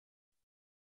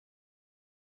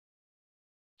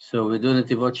So we do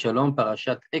Netivot Shalom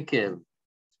Parashat Ekev.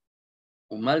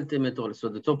 Umaltem et orla. So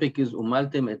the topic is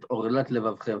Umaltem et orlat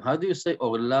levavchem. How do you say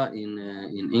orla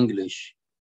in English?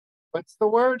 What's the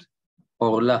word?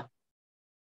 Orla.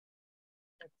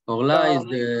 Orla is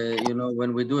the,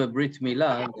 when we do a Brit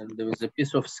Milah, then there is a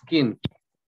piece of skin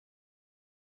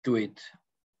to it.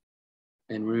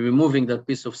 And we're removing that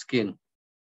piece of skin.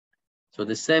 So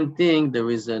the same thing, there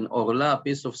is an orla,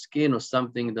 piece of skin or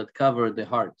something that covered the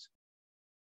heart.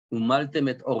 Umaltem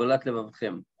et orlat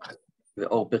levavchem,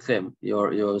 ve'orpechem,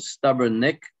 your stubborn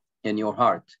neck and your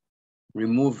heart.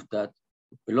 Remove that.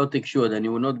 Then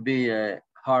you will not be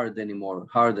hard anymore,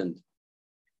 hardened.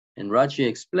 And Rashi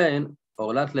explained,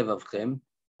 orlat levavchem,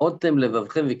 otem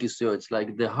levavchem v'kisuyo. It's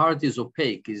like the heart is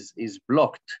opaque, is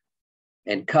blocked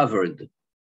and covered.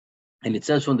 And it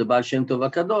says from the Baal Shem Tov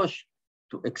HaKadosh,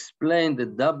 to explain the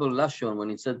double lashon when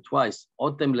it said twice,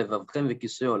 otem levavchem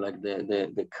v'kisuyo, like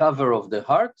the cover of the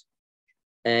heart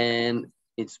and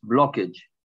its blockage.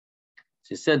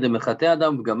 She said, the mechate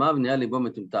adam v'gamav nea libo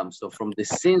metumtam. So from the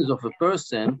sins of a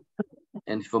person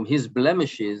and from his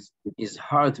blemishes, his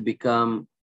heart become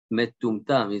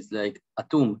metumtam. It's like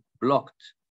atum,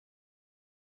 blocked.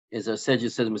 As I said, you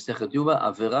said, Mesechet Yuva,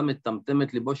 avera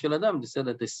metamtemet libo shel adam. They said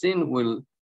that the sin will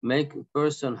make a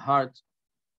person's heart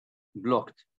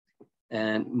blocked.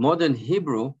 And modern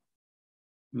Hebrew,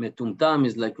 metumtam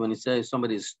is like when you say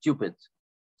somebody is stupid.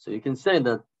 So you can say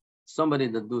that somebody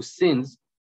that does sins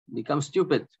becomes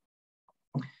stupid.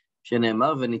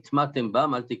 שנאמר ונטמתם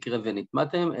בם, אל תקרא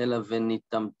ונטמתם, אלא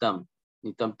וניטמתם,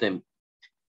 ניטמתם.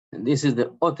 And this is the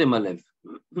otem alev,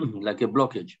 like a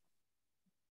blockage.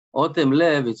 Otem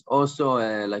lev is also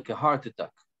like a heart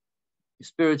attack, a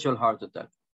spiritual heart attack.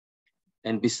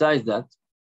 And besides that,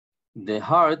 the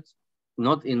heart,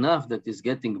 not enough that is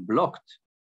getting blocked,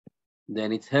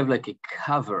 then it have like a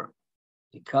cover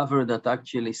that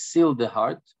actually sealed the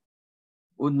heart.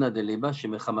 Udna deliba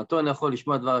shemechamato en יכול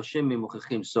לשמוע דבר השם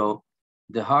ממוכחים. So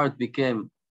the heart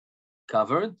became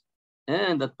covered,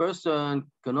 and that person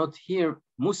cannot hear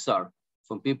musar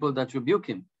from people that rebuke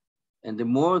him. And the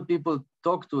more people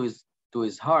talk to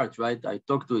his heart, right? I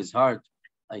talked to his heart.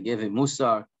 I gave him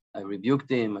musar. I rebuked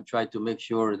him. I tried to make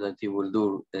sure that he will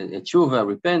do a tshuva,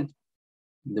 repent.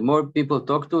 The more people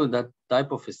talk to that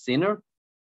type of a sinner,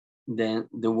 then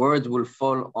the words will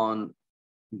fall on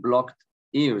blocked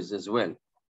ears as well.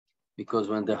 Because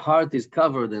when the heart is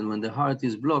covered and when the heart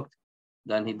is blocked,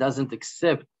 then he doesn't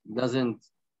accept, doesn't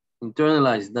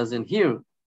internalize, doesn't hear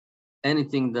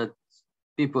anything that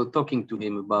people talking to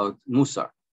him about musar.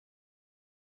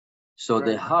 So right.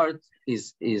 The heart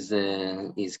is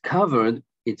covered.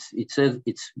 It says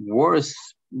it's worse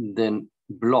than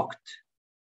blocked.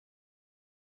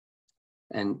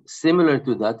 And similar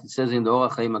to that, it says in the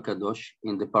Orach Chaim HaKadosh,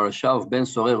 in the parasha of Ben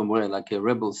Sorer Umre, like a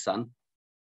rebel son,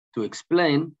 to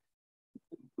explain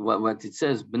what it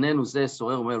says, Bnenu Zeh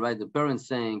Sorer Umre, right? The parents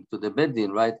saying to the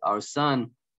Beddin, right? Our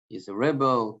son is a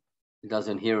rebel, he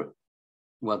doesn't hear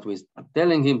what we're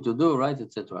telling him to do, right?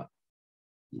 Etc.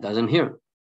 He doesn't hear.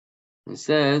 It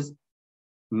says,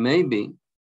 maybe,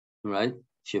 right?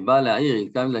 Sheba La'ir,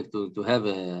 it kind of like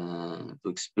to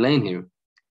explain here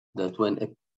that when a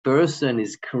person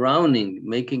is crowning,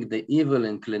 making the evil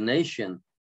inclination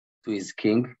to his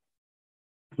king,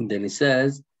 then he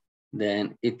says,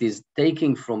 then it is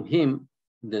taking from him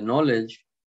the knowledge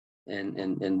and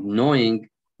knowing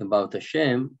about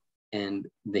Hashem, and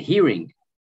the hearing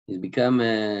is become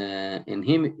in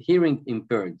him hearing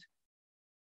impaired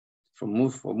from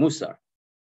musar,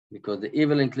 because the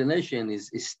evil inclination is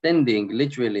standing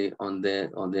literally on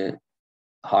the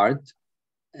heart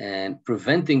and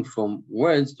preventing from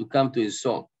words to come to his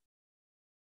soul.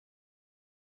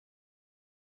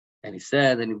 And he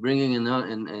said, and he's bringing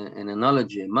an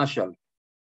analogy, a mashal,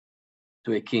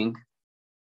 to a king,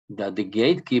 that the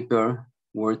gatekeeper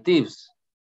were thieves,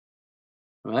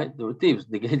 right? They were thieves,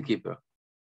 the gatekeeper.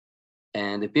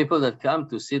 And the people that come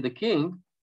to see the king,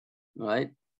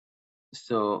 right?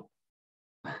 So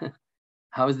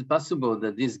how is it possible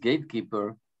that this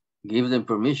gatekeeper give them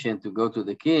permission to go to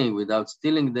the king without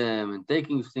stealing them and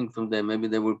taking things from them? Maybe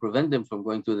they will prevent them from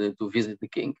going to visit the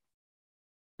king.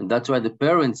 And that's why the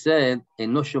parents said,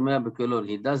 "Eno shomea bekolol."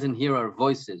 He doesn't hear our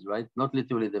voices, right? Not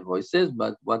literally the voices,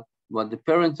 but what the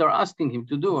parents are asking him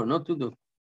to do or not to do,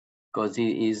 because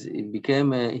he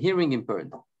became hearing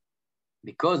impaired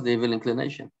because the evil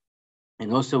inclination.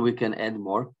 And also we can add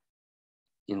more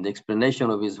in the explanation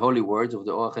of his holy words of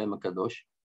the Orach Chaim HaKadosh.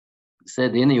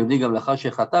 Said,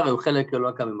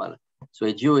 so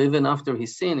a Jew, even after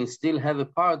his sin, he still have a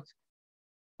part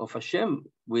of Hashem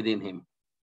within him.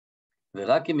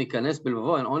 ורק אם ייכנס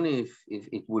בלבבו, and only if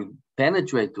it will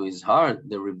penetrate to his heart,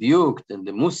 the rebuke and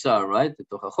the musar, right, the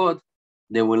tochachot,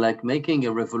 they will like making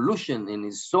a revolution in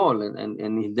his soul,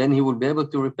 and then he will be able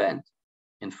to repent.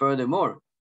 And furthermore,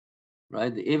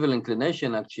 right, the evil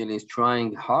inclination actually is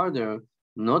trying harder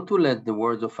not to let the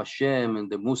words of Hashem and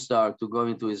the musar to go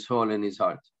into his soul and his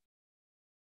heart.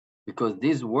 Because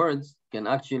these words can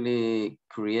actually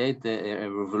create a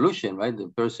revolution, right? The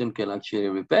person can actually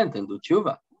repent and do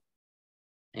tshuva.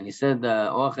 And he said,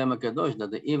 Or HaChaim HaKadosh,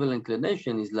 that the evil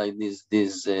inclination is like this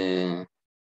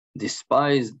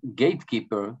despised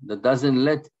gatekeeper that doesn't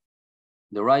let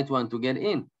the right one to get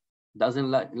in,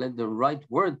 doesn't let the right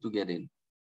word to get in.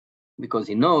 Because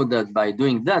he knows that by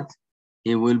doing that,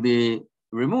 he will be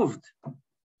removed,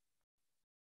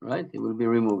 right? He will be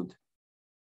removed.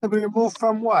 To be removed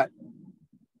from what?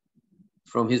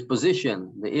 From his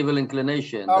position, the evil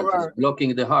inclination Oh, that is right.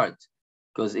 blocking the heart.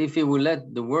 Because if he will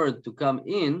let the word to come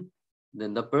in,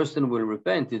 then the person will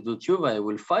repent, he do tshuva, he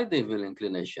will fight the evil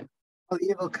inclination. Oh,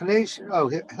 evil inclination. Oh,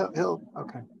 he'll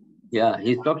okay. Yeah,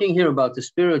 he's talking here about the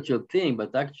spiritual thing,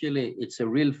 but actually it's a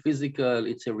real physical,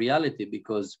 it's a reality,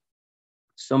 because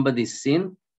somebody's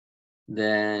sin,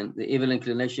 then the evil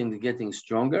inclination is getting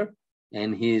stronger,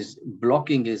 and he's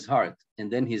blocking his heart, and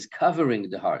then he's covering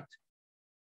the heart.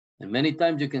 And many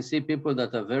times you can see people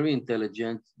that are very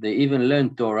intelligent, they even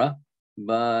learn Torah,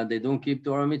 but they don't keep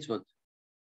Torah mitzvot.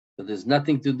 So there's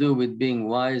nothing to do with being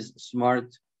wise,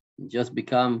 smart, just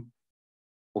become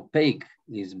opaque,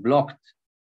 he's blocked.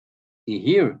 He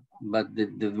hear, but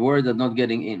the words are not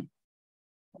getting in.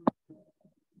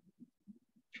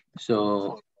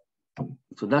 So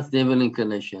that's the evil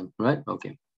inclination, right?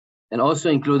 Okay. And also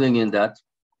including in that,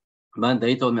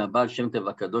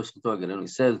 he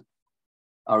says,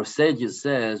 our sages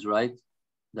says, right,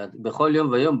 that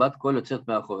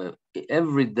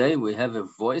every day we have a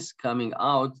voice coming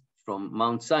out from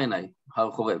Mount Sinai,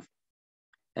 Har Chorev.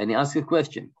 And he asks a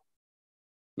question.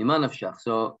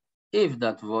 So if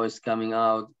that voice coming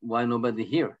out, why nobody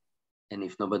here? And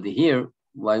if nobody here,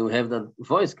 why we have that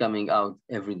voice coming out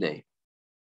every day?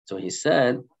 So he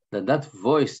said that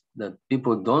voice that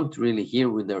people don't really hear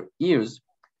with their ears,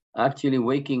 actually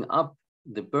waking up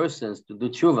the persons to do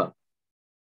tshuva.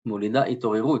 Mulida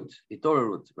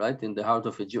itorerut, right, in the heart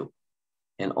of a Jew.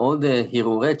 And all the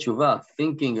hirure tshuva,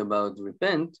 thinking about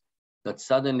repent, that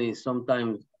suddenly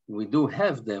sometimes we do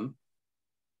have them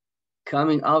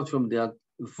coming out from that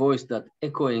voice that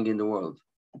echoing in the world.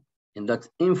 And that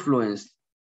influenced,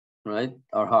 right,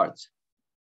 our hearts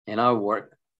and our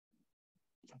work.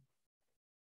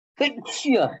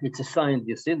 It's a sign,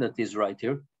 you see, that is right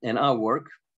here. And our work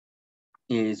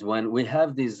is when we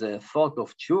have this thought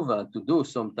of tshuva to do,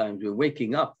 sometimes we're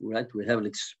waking up, right? We have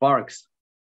like sparks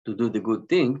to do the good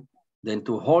thing, then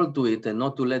to hold to it and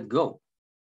not to let go.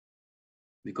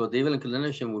 Because the evil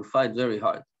inclination will fight very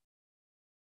hard.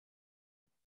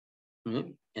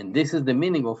 And this is the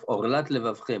meaning of orlat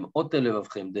levavchem, ote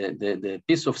levavchem, the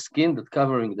piece of skin that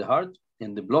covering the heart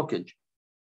and the blockage.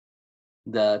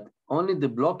 That only the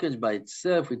blockage by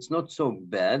itself, it's not so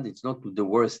bad, it's not the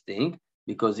worst thing,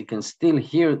 because you can still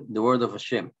hear the word of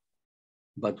Hashem.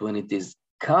 But when it is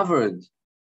covered,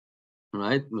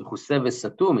 right,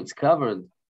 it's covered,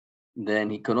 then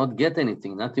he cannot get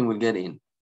anything, nothing will get in.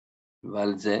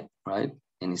 Right?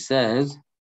 And he says,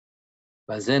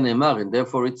 and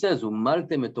therefore it says,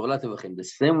 the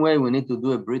same way we need to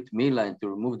do a brit milah and to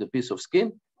remove the piece of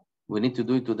skin, we need to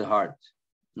do it to the heart.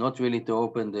 Not really to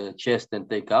open the chest and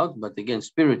take out, but again,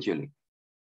 spiritually.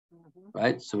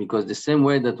 Right? So because the same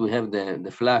way that we have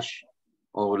the flash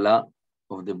orla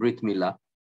of the brit milah,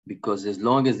 because as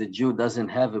long as the Jew doesn't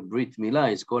have a brit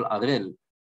milah, it's called arel,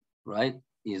 right?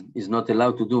 Is not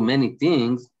allowed to do many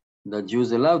things that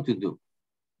Jews are allowed to do.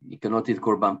 You cannot eat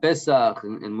korban pesach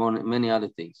and many other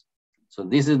things. So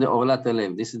this is the orlat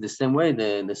alev. This is the same way,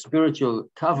 the spiritual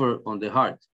cover on the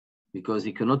heart, because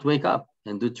he cannot wake up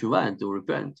and do tshuva and to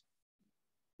repent.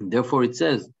 And therefore it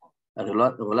says,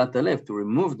 orlat alev, to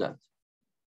remove that.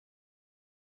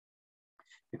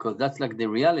 Because that's like the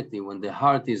reality. When the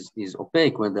heart is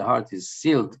opaque, when the heart is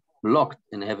sealed, blocked,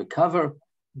 and have a cover,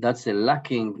 that's a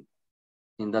lacking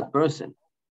in that person.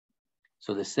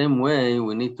 So the same way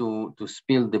we need to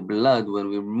spill the blood when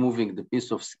we're removing the piece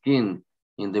of skin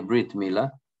in the brit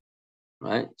milah,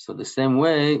 right? So the same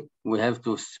way we have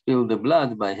to spill the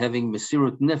blood by having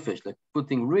mesirut nefesh, like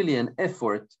putting really an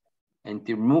effort and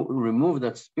to remove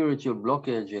that spiritual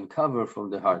blockage and cover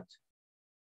from the heart.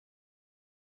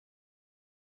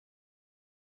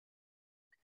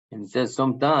 And it says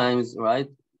sometimes, right,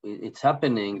 it's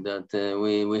happening that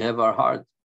we have our heart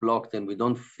blocked and we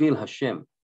don't feel Hashem.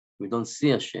 We don't see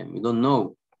Hashem. We don't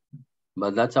know.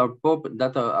 But that's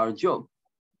our job,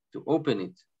 to open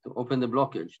it, to open the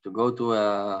blockage, to go to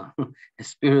a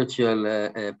spiritual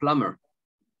plumber.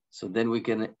 So then we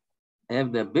can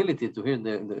have the ability to hear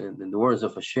the words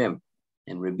of Hashem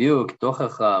and rebuke,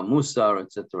 tochacha, musar,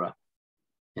 etc.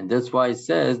 And that's why it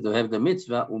says to have the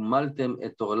mitzvah, umaltem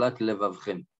et orlat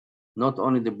levavchem. Not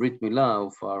only the Brit Milah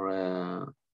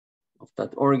of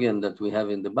that organ that we have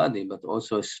in the body, but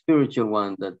also a spiritual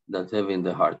one that have in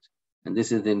the heart. And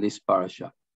this is in this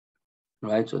parasha.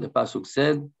 Right? So the pasuk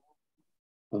said,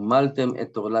 umaltem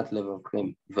et orlat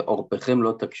levavchem, ve'orpechem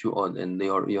lo takshu od, and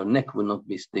your neck will not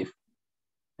be stiff.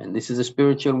 And this is a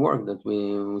spiritual work that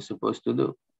we're supposed to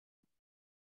do.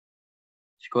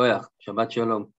 Shkoyach, Shabbat Shalom.